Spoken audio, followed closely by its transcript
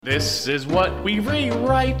This is what we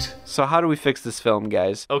rewrite. So how do we fix this film,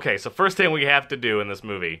 guys? Okay, so first thing we have to do in this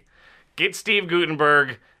movie, get Steve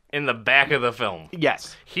Guttenberg in the back of the film.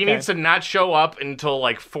 Yes. He needs to not show up until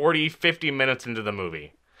like 40, 50 minutes into the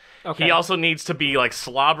movie. Okay. He also needs to be like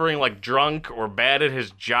slobbering, like drunk or bad at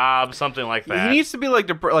his job, something like that. He needs to be like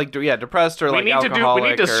depressed or we like need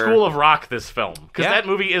alcoholic. to School of Rock this film because Yeah. that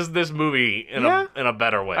movie is this movie in a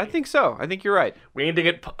better way. I think so. I think you're right. We need to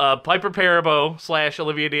get Piper Perabo /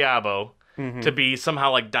 Olivia Diabo to be somehow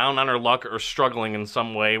like down on her luck or struggling in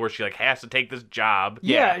some way where she like has to take this job.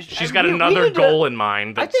 Yeah, She's got another goal in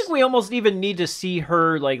mind. I think we almost even need to see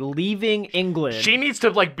her like leaving England. She needs to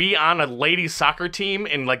like be on a ladies soccer team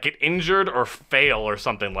and like get injured or fail or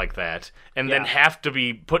something like that, and then have to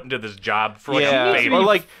be put into this job for like Yeah. a baby. Or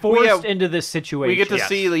like forced into this situation. We get to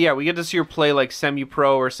Yes. we get to see her play like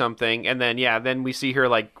semi-pro or something, and then we see her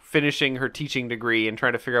like finishing her teaching degree and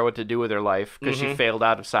trying to figure out what to do with her life because she failed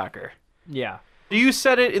out of soccer. Yeah. Do you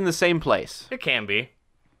set it in the same place? It can be.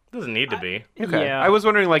 Doesn't need to be. Okay. Yeah. I was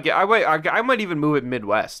wondering, like, I might even move it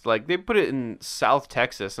Midwest. Like, they put it in South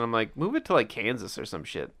Texas, and I'm like, move it to, like, Kansas or some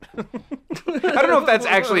shit. I don't know if that's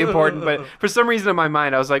actually important, but for some reason in my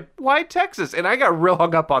mind, I was like, why Texas? And I got real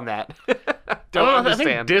hung up on that. Don't I understand.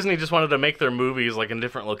 think Disney just wanted to make their movies like in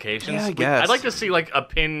different locations. Yeah, I guess. I'd like to see like a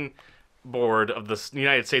pin board of the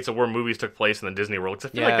United States of where movies took place in the Disney world.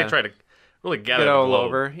 'Cause I feel like Yeah. they try to really gather Get the all globe.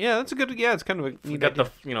 over. Yeah, that's a good, it's kind of a We neat got idea.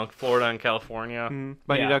 the Florida and California.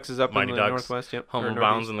 Mighty Yeah. Ducks is up Mighty in the Ducks, Northwest, yep. Homeward or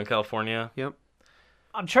Bounds Northeast. in the California. Yep.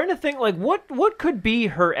 I'm trying to think like what could be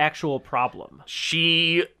her actual problem.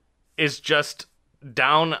 She is just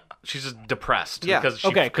down. She's just depressed. Yeah. Because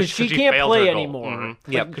Because she she can't failed play her goal. anymore. Mhm.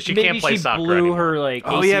 Yep. Because she maybe can't play she soccer blew anymore. her like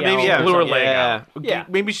Oh, ACL yeah, maybe, yeah. or Blew her something. leg Yeah. out. Yeah.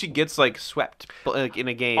 Maybe she gets, like, swept like in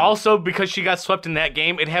a game. Also, because she got swept in that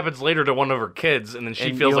game, it happens later to one of her kids, and then she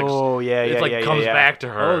And- feels like oh, yeah, it yeah, like yeah, comes yeah. back to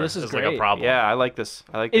her. Oh, this is as, like a great. problem. Yeah, I like this.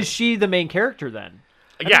 Is she the main character then?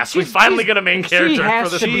 Yes, we she's- finally she's- get a main she character has for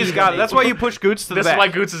this to be movie. She's got. That's why you push Goots to the This back. is why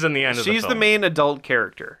Goots is in the end of the She's film. the main adult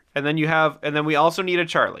character, and then we also need a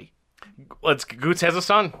Charlie. Goots has a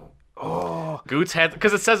son. Oh, Goots had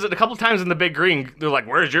because it says it a couple times in the Big Green. They're like,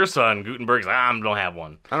 "Where's your son?" Gutenberg's like, "I don't have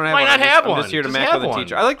one." I don't have Why one. not I'm have just, one? I'm just here to Just mac have on the one.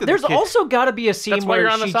 teacher. I like that. There's the kid, also got to be a scene That's why where you're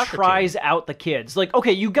on the she soccer tries out the kids. Like,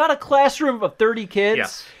 okay, you got a classroom of 30 kids.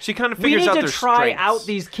 Yes. she kind of We figures need out to their try strengths. out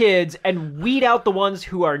these kids and weed out the ones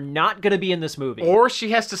who are not going to be in this movie. Or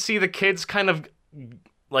she has to see the kids kind of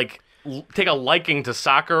like take a liking to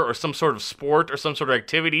soccer or some sort of sport or some sort of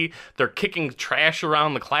activity. They're kicking trash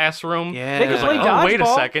around the classroom. Yeah. They can It's play like, oh, wait a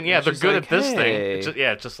dodgeball. second. Yeah, And they're she's good like, at this hey. thing.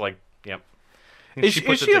 It's just like, yep. And Is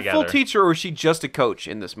puts she it a full together. teacher or is she just a coach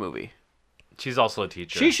in this movie? She's also a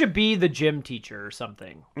teacher. She should be the gym teacher or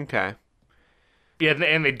something. Okay. Yeah,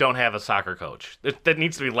 and they don't have a soccer coach. That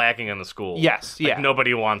needs to be lacking in the school. Yes, Like, yeah.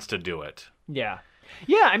 nobody wants to do it. Yeah.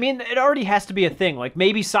 Yeah, I mean, it already has to be a thing. Like,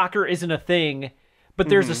 maybe soccer isn't a thing, but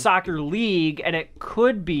there's a soccer league, and it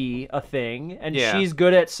could be a thing, and Yeah. she's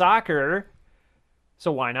good at soccer,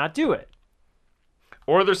 so why not do it?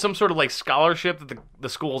 Or there's some sort of like scholarship that the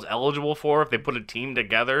school's eligible for if they put a team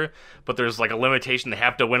together, but there's like a limitation. They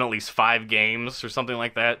have to win at least 5 games or something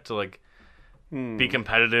like that to like be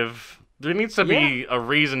competitive. There needs to be a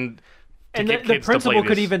reason to And get the kids to play principal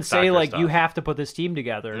could these even say, soccer like, stuff. you have to put this team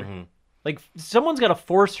together. Like, someone's got to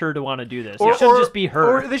force her to want to do this. Or It shouldn't just be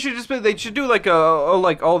her. Or they should do like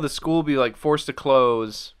all the school be like forced to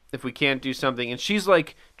close if we can't do something, and she's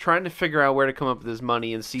like trying to figure out where to come up with this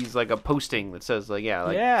money, and sees like a posting that says like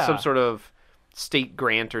Yeah. some sort of state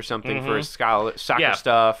grant or something for soccer Yeah.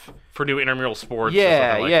 stuff. for new intramural sports. or Yeah,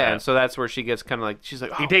 something like yeah, that. and so that's where she gets kind of like she's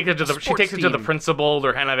like, He oh, takes it to a she sports takes it to the team. principal.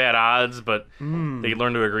 They're kind of at odds, but they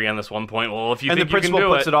learn to agree on this one point. Well, if you And the think you can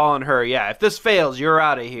principal do puts it all on her. Yeah, if this fails, you're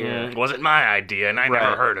out of here. it wasn't my idea, and I Right.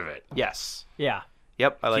 never heard of it. Yes. Yeah.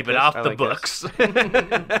 Yep. I like Keep it this. off I the like books.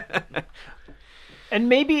 this. And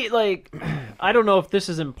maybe, like, I don't know if this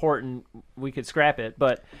is important. We could scrap it,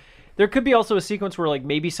 but there could be also a sequence where, like,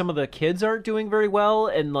 maybe some of the kids aren't doing very well,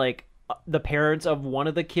 and, like, the parents of one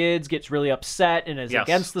of the kids gets really upset and is Yes.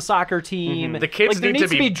 against the soccer team. The kids like, there need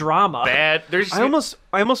needs to be drama. Bad. There's I almost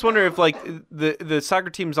wonder if like the soccer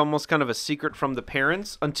team's almost kind of a secret from the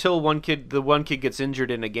parents until the one kid gets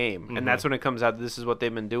injured in a game, and that's when it comes out that this is what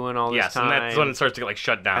they've been doing all this yes, time. and that's when it starts to get like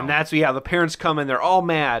shut down. And that's the parents come and they're all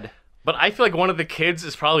mad. But I feel like one of the kids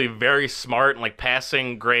is probably very smart and like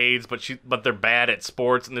passing grades, but they're bad at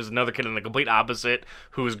sports. And there's another kid in the complete opposite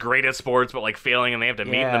who's great at sports but like failing, and they have to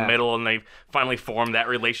meet in the Yeah. middle, and they finally form that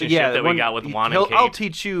relationship that we got with Juan and Kate. I'll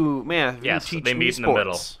teach you math. Yes, you teach they me meet in the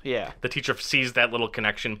middle. sports. Yeah. The teacher sees that little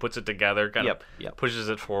connection, puts it together, kind of Yep. pushes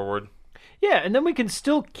it forward. Yeah, and then we can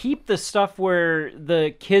still keep the stuff where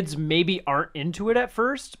the kids maybe aren't into it at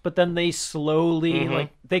first, but then they slowly like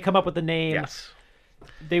they come up with the name. Yes.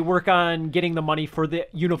 They work on getting the money for the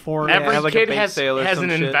uniform. Every have, like, a kid bake has sale or an some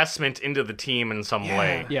shit. investment into the team in some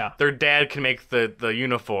way. Yeah. Their dad can make the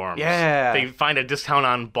uniforms. Yeah. They find a discount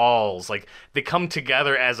on balls. Like they come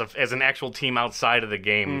together as an actual team outside of the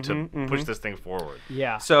game to push this thing forward.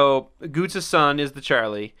 Yeah. So Goots' son is the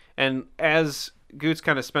Charlie, and as Goots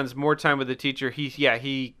kind of spends more time with the teacher,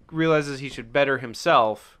 he realizes he should better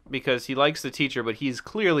himself because he likes the teacher, but he's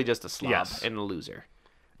clearly just a slob Yes. and a loser.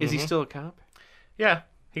 Is he still a cop? Yeah,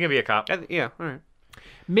 he can be a cop. Yeah, all right.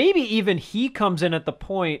 Maybe even he comes in at the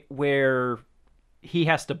point where he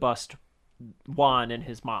has to bust Juan and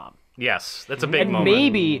his mom. Yes, that's a big And moment.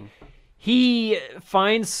 maybe he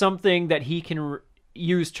finds something that he can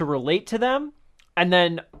use to relate to them, and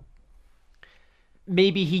then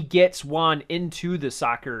maybe he gets Juan into the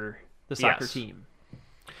soccer Yes. team.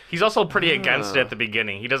 He's also pretty against it at the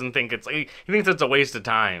beginning. He doesn't think he thinks it's a waste of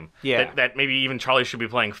time. Yeah. That maybe even Charlie should be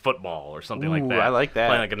playing football or something like Ooh, that. I like that.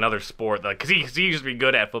 Playing like another sport, because he used to be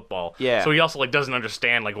good at football. Yeah. So he also like doesn't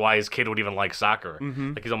understand like why his kid would even like soccer.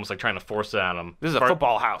 Like he's almost like trying to force it on him. This is a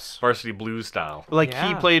football house. Varsity Blues style. Like he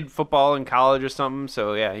Yeah. played football in college or something,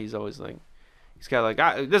 so yeah, he's always like, he's got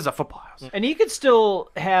like, this is a football house. And he could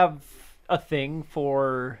still have a thing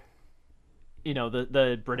for,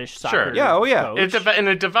 the British soccer. Sure. Yeah, oh, yeah. coach.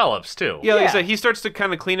 It develops too. Yeah, like I Yeah. said, he starts to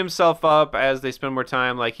kind of clean himself up as they spend more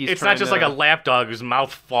time. Like he's It's trying not just to, like a lapdog whose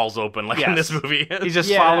mouth falls open like in Yes. this movie. He's just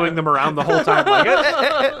Yeah. following them around the whole time.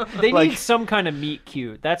 Like, They like- need some kind of meet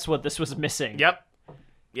cute. That's what this was missing. Yep.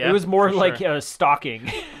 Yeah, It was more for like sure.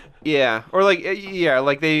 stalking. yeah, or like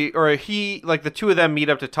like the two of them meet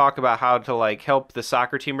up to talk about how to like help the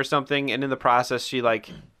soccer team or something, and in the process, she like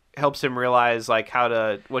helps him realize like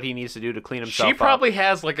what he needs to do to clean himself She up. probably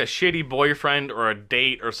has like a shitty boyfriend or a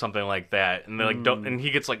date or something like that, and they like don't. And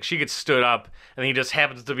she gets stood up, and he just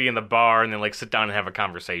happens to be in the bar, and then like sit down and have a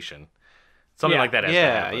conversation. Something Yeah. like that. Has to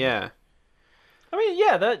Yeah, happen. yeah. I mean,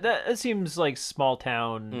 yeah, that seems like small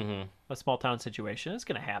town, Mm-hmm. a small town situation. It's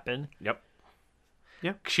gonna happen. Yep.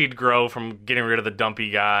 Yeah. She'd grow from getting rid of the dumpy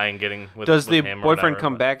guy and getting with. Does with the him or boyfriend whatever,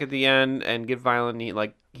 come but- back at the end and get violent?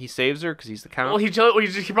 And he saves her because he's the count. Well, he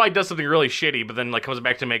probably does something really shitty, but then like comes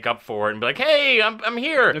back to make up for it and be like, "Hey, I'm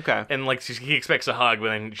here." Okay. And like he expects a hug, but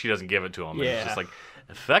then she doesn't give it to him. And Yeah. it's just like,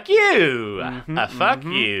 "Fuck you, fuck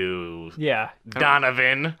you, Yeah,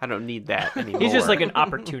 Donovan." I don't need that anymore. he's just like an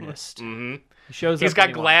opportunist. hmm He shows. He's up got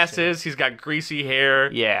when he wants to. glasses. He's got greasy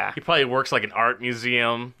hair. Yeah. He probably works like an art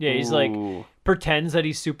museum. Yeah, he's like Ooh. pretends that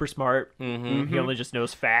he's super smart. Mm-hmm. He only just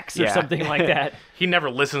knows facts or Yeah. something like that. He never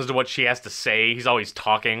listens to what she has to say. He's always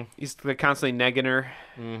talking. He's constantly negging her.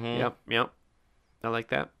 Mm-hmm. Yep. I like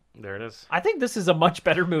that. There it is. I think this is a much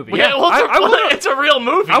better movie. Yeah, well, I wanna- it's a real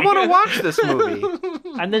movie. I want to watch this movie.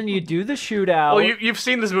 And then you do the shootout. Well, you've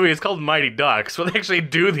seen this movie. It's called Mighty Ducks, where they actually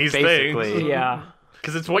do these Basically. things. yeah.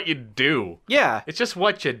 Because it's what you do. Yeah. It's just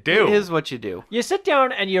what you do. It is what you do. You sit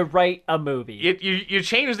down and you write a movie. You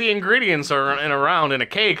change the ingredients around in a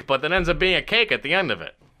cake, but that ends up being a cake at the end of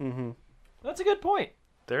it. That's a good point.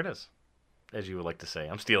 There it is. As you would like to say.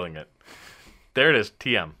 I'm stealing it. There it is.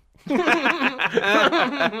 TM.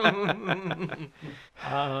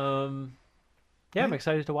 Yeah, I'm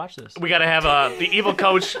excited to watch this. We got to have the evil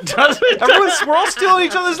coach does it. We're all stealing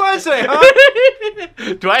each other's lines today,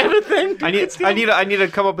 huh? Do I have a thing? I need to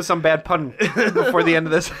come up with some bad pun before the end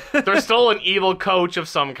of this. There's still an evil coach of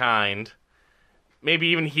some kind. Maybe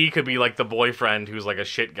even he could be like the boyfriend who's like a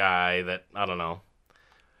shit guy that, I don't know,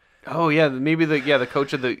 Oh yeah, maybe the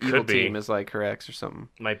coach of the evil be. team is like her ex or something.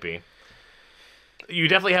 might be. You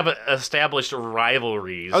definitely have established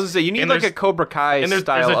rivalries. I was gonna say you need And like there's- a Cobra Kai and there's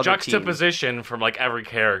style a other juxtaposition from like every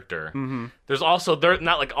character. Mm-hmm. There's also they're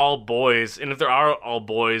not like all boys, and if there are all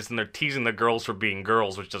boys, then they're teasing the girls for being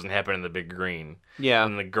girls, which doesn't happen in the Big Green. team. Yeah.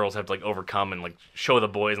 And the girls have to like overcome and like show the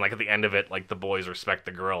boys, and like at the end of it, like the boys respect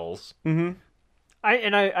the girls.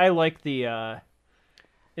 I like the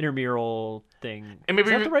intramural thing. And maybe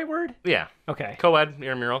is that we- the right word? Yeah. Okay. Co-ed,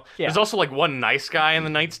 intramural. Yeah. There's also like one nice guy in the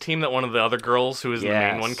Knights team that one of the other girls who is the main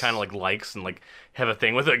Yes. one kind of like likes and like have a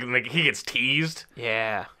thing with it. Like he gets teased.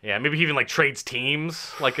 Yeah. Yeah, maybe he even like trades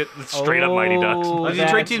teams. Like it's straight up Mighty Ducks. Oh, Does he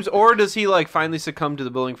trade that's- teams, or does he like finally succumb to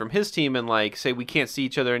the bullying from his team and like say we can't see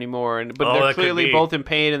each other anymore? But Oh, they're that could clearly be. both in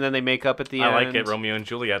pain, and then they make up at the I end. like it, Romeo and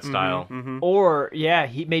Juliet style. Or yeah,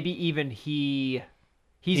 he maybe even he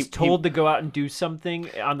He's told to go out and do something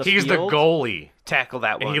on the He's field. the goalie. Tackle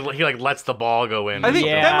that one. And he like lets the ball go in. I think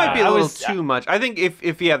Yeah, that might be a I little was- too much. I think if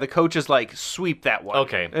the coach is like sweep that one.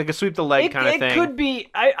 Okay. Like a sweep the leg It, kind of it thing. could be.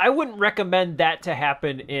 I wouldn't recommend that to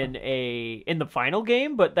happen in the final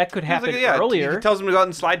game, but that could He's happen like, yeah, earlier. He tells him to go out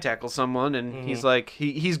and slide tackle someone, and he's like,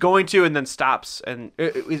 he's going to, and then stops. And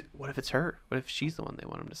what if it's her? What if she's the one they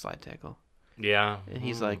want him to slide tackle? Yeah. And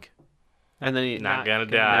he's like, and then he Not gonna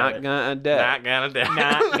gonna die. not gonna die. Not gonna die.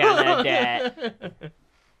 Not gonna die.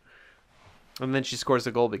 And then she scores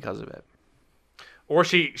the goal because of it. Or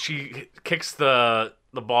she kicks the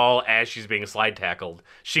ball as she's being slide tackled.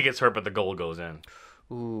 She gets hurt, but the goal goes in.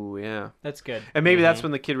 Ooh, yeah. That's good. And maybe that's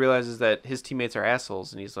when the kid realizes that his teammates are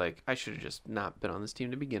assholes, and he's like, I should have just not been on this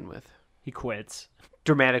team to begin with. He quits.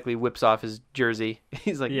 Dramatically whips off his jersey.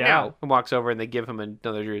 He's like, Yeah. no. And walks over, and they give him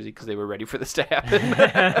another jersey because they were ready for this to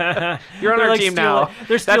happen. You're on They're our like team stealing- now.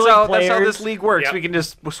 they're That's stealing how players. this league works. Yep. We can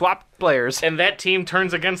just swap players. And that team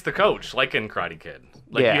turns against the coach, like in Karate Kid.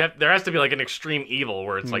 Like Yeah. there has to be like an extreme evil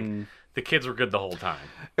where it's like the kids were good the whole time.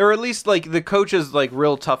 Or at least like the coach is like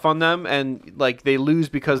real tough on them, and like they lose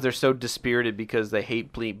because they're so dispirited because they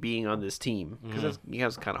hate being on this team. Because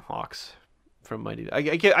that's kind of Hawks from Mighty.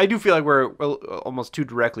 I do feel like we're almost too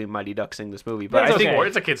directly Mighty Ducksing this movie, but It's I think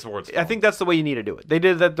it's a kid's sports. I think that's the way you need to do it. They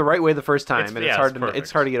did that the right way the first time, and yeah, it's hard it's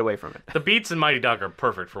it's hard to get away from it. the beats in Mighty Duck are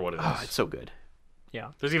perfect for what it is. Oh, it's so good. Yeah.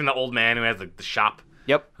 There's even the old man who has the shop.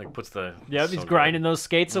 Yep. Like puts the Yep. so He's good. grinding those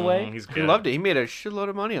skates away. He's He good. loved it. He made a shitload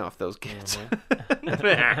of money off those kids.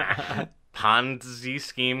 Ponzi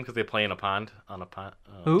scheme because they play in a pond on a pond.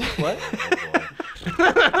 Oh, Who? What?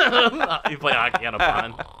 oh boy. You play hockey on a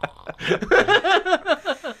pond.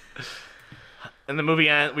 And the movie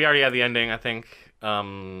end. We already have the ending. I think.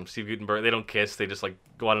 Steve Guttenberg. They don't kiss. They just like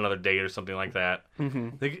go on another date or something like that. Mm-hmm.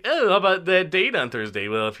 Like, oh, how about that date on Thursday?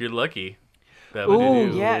 Well, if you're lucky. Oh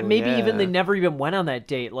yeah, maybe yeah. even they never even went on that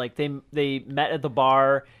date. Like they met at the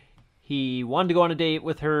bar. He wanted to go on a date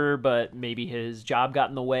with her, but maybe his job got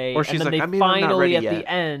in the way. Or she's and then like, they "I mean, I'm not finally ready at yet." the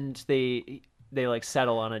end they like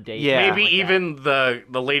settle on a date. Yeah. Maybe like that. even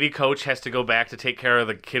the lady coach has to go back to take care of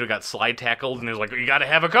the kid who got slide tackled, and he's like, "You got to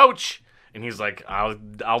have a coach," and he's like, "I'll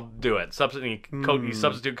do it." He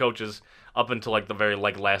substitute coaches up until like the very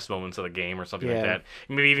like last moments of the game or something like Yeah. that.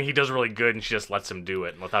 Maybe even he does really good, and she just lets him do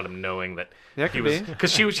it without him knowing that That he could was be.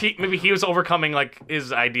 because maybe he was overcoming like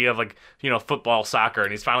his idea of like football, soccer,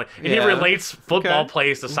 and he's finally and he Yeah. relates football Okay.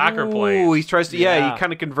 plays to soccer Ooh, plays. he tries to. Yeah. He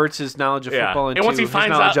kind of converts his knowledge of Yeah. football And into once he his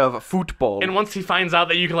finds knowledge out- of football. And once he finds out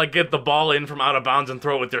that you can like get the ball in from out of bounds and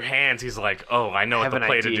throw it with your hands, he's like, "Oh, I know Have what the an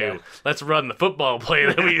play idea. to do. Let's run the football play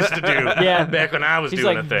that we used to do Yeah. back when I was He's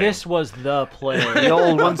doing like, a thing." this was the play. The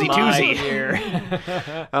old onesie My twosie. year.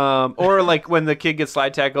 Or like when the kid gets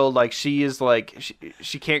slide tackled, like she is like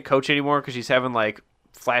she can't coach anymore because she's having like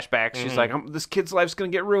flashbacks. She's like, this kid's life's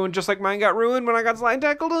gonna get ruined just like mine got ruined when I got slide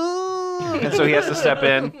tackled. And so he has to step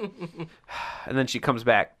in, and then she comes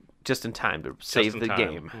back just in time to save in the time.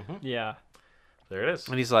 game. Yeah. There it is.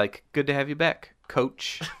 And he's like, "Good to have you back,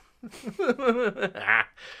 coach."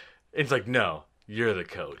 It's like, "No, you're the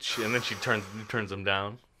coach," and then she turns him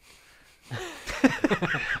down.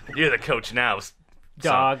 You're the coach now,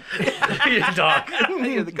 Dog. You're dog.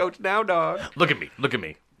 You're the coach now, dog. Look at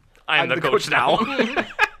me. I'm the, the coach, coach now.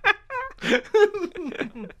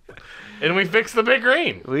 And we fixed the big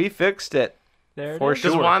green. We fixed it. There it For is.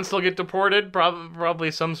 sure. Does Juan still get deported?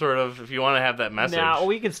 Probably some sort of. If you want to have that message. Now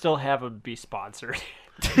we can still have him be sponsored.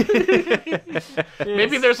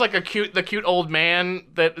 Maybe there's like the cute old man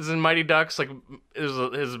that is in Mighty Ducks. Like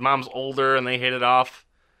his mom's older and they hit it off,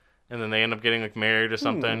 and then they end up getting like married or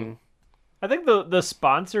something. I think the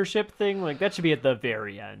sponsorship thing, like that should be at the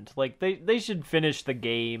very end. Like they should finish the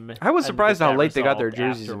game. I was and surprised get how that late they got their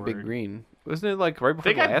resolved jerseys in big afterward. green. Wasn't it like right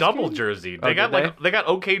before They the got last double game? jerseyed. Oh, They got did they got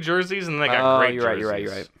okay jerseys and they got great you're right. jerseys.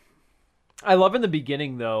 You're right. I love in the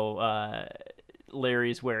beginning though.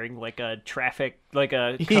 Larry's wearing like a cone,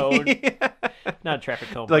 not a traffic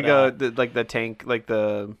cone, Like but, the tank, like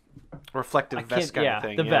the reflective vest kind of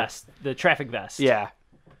thing. the vest, the traffic vest. Yeah.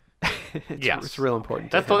 Yes. It's real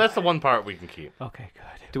important. That's the one part we can keep. Okay, good.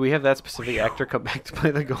 Do we have that specific actor come back to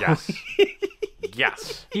play the goalie? Yes.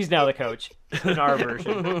 Yes. He's now the coach in our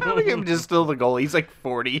version. I think I'm just still the goalie. He's like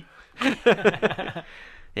 40.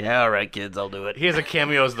 Yeah, all right, kids, I'll do it. He has a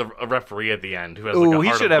cameo as a referee at the end who has like Ooh, a he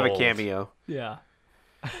heart should of have a gold. cameo. Yeah.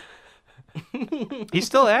 He's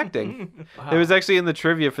still acting. It was actually in the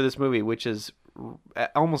trivia for this movie, which is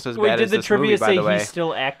almost as Wait, bad did as the this trivia movie, by say the way. he's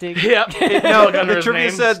still acting? Yeah. No, Look under the his trivia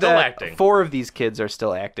name, said still that acting. 4 of these kids are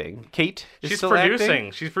still acting. Kate is She's still producing.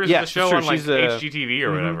 acting. She's producing Yeah, the show sure, on like she's, HGTV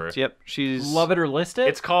or whatever. Yep, she's Love it or list it?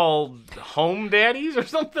 It's called Home Daddies or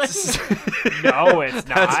something. No, it's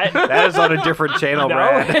not. that is on a different channel, No,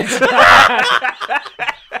 Brad. it's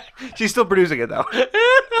not. She's still producing it though.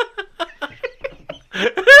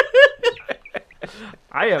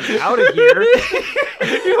 I am out of here.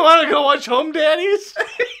 You want to go watch Home Daddies?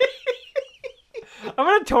 I'm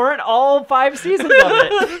gonna torrent all 5 seasons of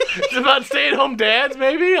it. It's about stay-at-home dads,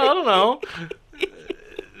 maybe. I don't know.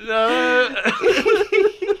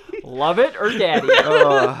 Love it or daddy.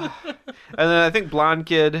 And then I think blonde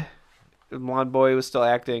boy was still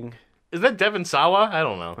acting. Is that Devin Sawa? I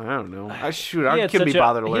don't know. I don't know. I He had couldn't be such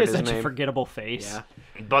bothered to he learn has his such a name. forgettable face. Yeah.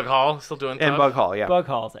 Bug Hall still doing And stuff? Bug Hall, yeah. Bug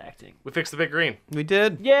Hall's acting. We fixed the big green. We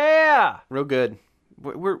did. Yeah. Real good.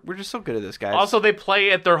 We're just so good at this, guys. Also, they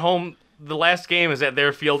play at their home. The last game is at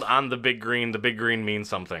their field on the big green. The big green means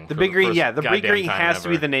something. the for big green, first yeah, the big goddamn green time has to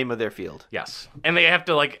be ever. the name of their field. Yes, and they have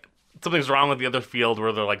to like something's wrong with the other field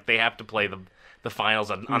where they're like they have to play the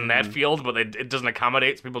finals on that field, but it doesn't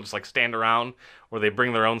accommodate. So people just like stand around, or they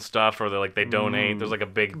bring their own stuff, or they donate. There's like a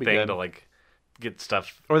big be thing good. to like get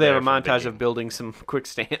stuff. Or they have a there for the big montage game. of building some quick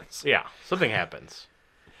stands. Yeah, something happens.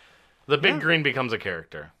 The big green becomes a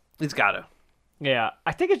character. It's gotta. Yeah.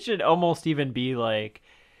 I think it should almost even be like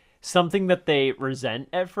something that they resent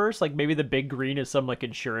at first. Like maybe the Big Green is some like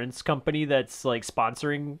insurance company that's like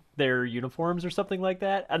sponsoring their uniforms or something like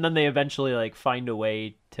that. And then they eventually like find a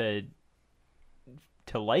way to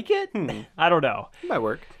like it. I don't know. It might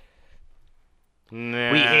work.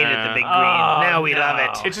 Nah. We hated the big green. Oh, Now we love no.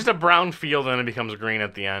 it. It's just a brown field and it becomes green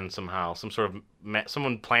at the end somehow. Some sort of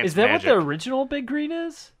someone plants Is that magic. what the original Big Green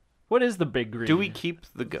is? What is the Big Green? Do we keep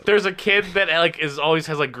the goat? There's a kid that like always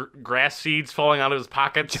has like grass seeds falling out of his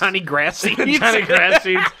pockets. Johnny Grass Seeds. Johnny Grass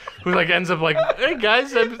Seeds, who like ends up like, hey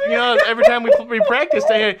guys, every time we practiced,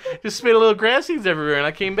 I just spit a little grass seeds everywhere, and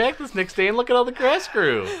I came back this next day and look at all the grass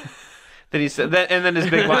grew. Then he said that, and then his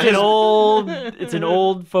big line. It's an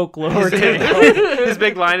old folklore tale. His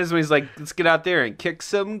big line is when he's like, "Let's get out there and kick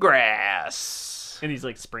some grass." And he's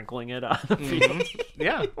like sprinkling it on the field.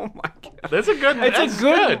 Yeah, Oh my god! that's a good.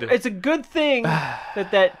 It's a good thing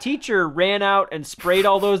that teacher ran out and sprayed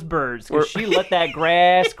all those birds because she let that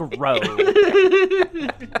grass grow.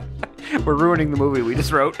 We're ruining the movie we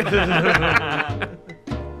just wrote.